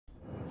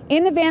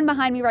In the van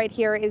behind me right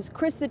here is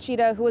Kris the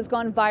cheetah, who has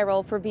gone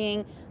viral for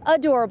being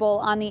adorable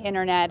on the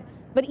internet.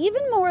 But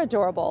even more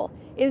adorable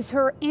is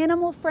her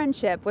animal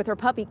friendship with her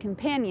puppy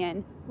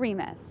companion,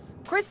 Remus.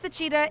 Kris the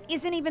cheetah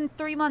isn't even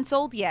 3 months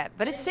old yet,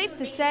 but it's safe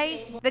to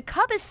say the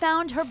cub has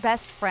found her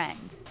best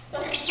friend.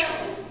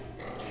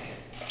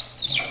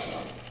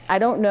 I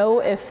don't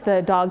know if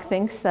the dog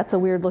thinks that's a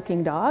weird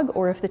looking dog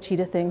or if the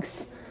cheetah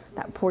thinks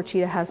that poor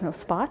cheetah has no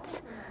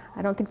spots.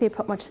 I don't think they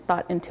put much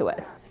thought into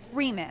it.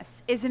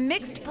 Remus is a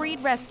mixed breed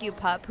rescue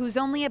pup who's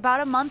only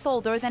about a month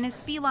older than his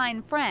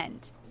feline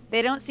friend.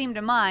 They don't seem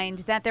to mind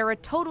that they're a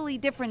totally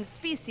different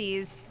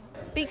species,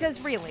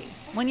 because really,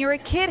 when you're a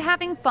kid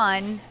having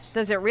fun,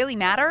 does it really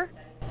matter?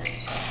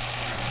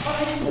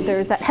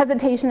 There's that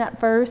hesitation at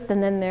first,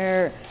 and then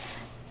they're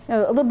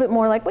a little bit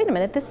more like, wait a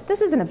minute,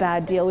 this isn't a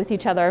bad deal with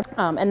each other.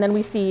 And then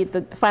we see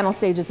the final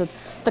stages of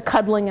the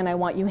cuddling and I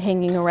want you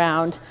hanging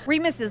around.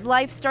 Remus's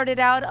life started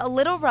out a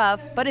little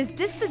rough, but his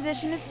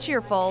disposition is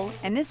cheerful,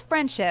 and this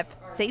friendship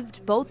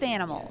saved both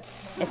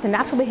animals. It's a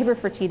natural behavior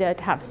for cheetah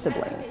to have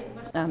siblings.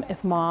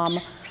 If mom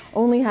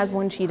only has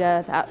one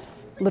cheetah, that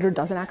litter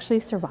doesn't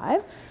actually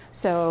survive.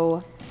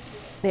 So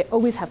they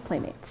always have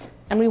playmates.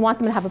 And we want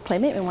them to have a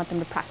playmate. We want them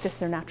to practice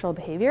their natural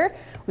behavior.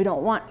 We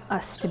don't want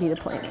us to be the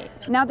playmate.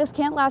 Now, this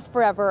can't last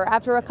forever.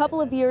 After a couple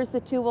of years, the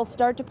two will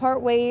start to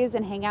part ways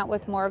and hang out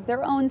with more of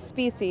their own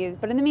species.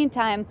 But in the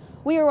meantime,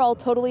 we are all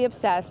totally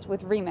obsessed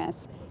with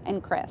Remus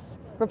and Kris.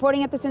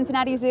 Reporting at the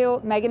Cincinnati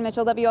Zoo, Megan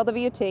Mitchell,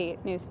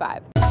 WLWT News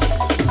 5.